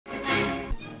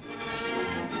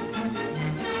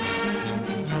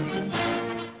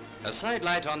A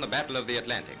sidelight on the Battle of the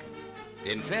Atlantic.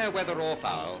 In fair weather or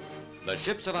foul, the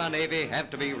ships of our Navy have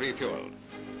to be refuelled.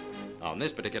 On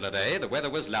this particular day, the weather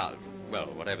was loud, well,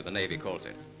 whatever the Navy calls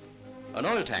it. An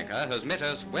oil tanker has met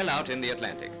us well out in the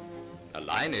Atlantic. A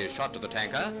line is shot to the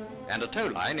tanker, and a tow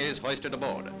line is hoisted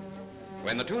aboard.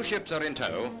 When the two ships are in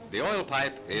tow, the oil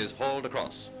pipe is hauled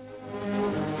across.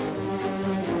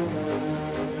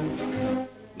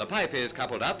 The pipe is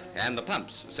coupled up and the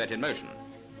pumps set in motion.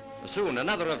 Soon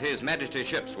another of His Majesty's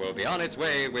ships will be on its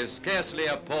way with scarcely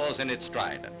a pause in its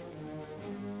stride.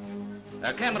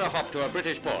 A camera hop to a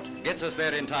British port gets us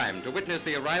there in time to witness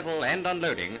the arrival and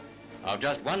unloading of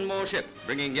just one more ship,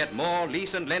 bringing yet more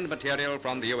lease and lend material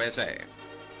from the USA.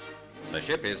 The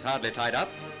ship is hardly tied up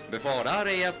before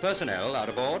RAF personnel are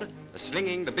aboard,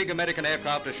 slinging the big American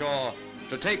aircraft ashore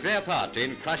to take their part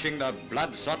in crushing the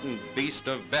blood-sodden beast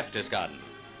of Berchtesgaden.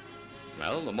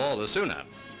 Well, the more the sooner.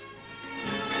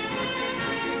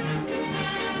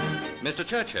 Mr.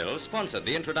 Churchill sponsored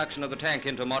the introduction of the tank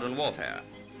into modern warfare,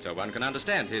 so one can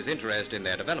understand his interest in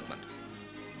their development.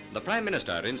 The Prime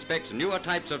Minister inspects newer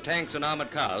types of tanks and armoured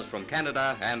cars from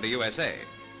Canada and the USA.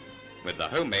 With the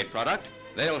homemade product,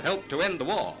 they'll help to end the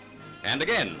war. And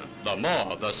again, the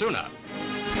more the sooner.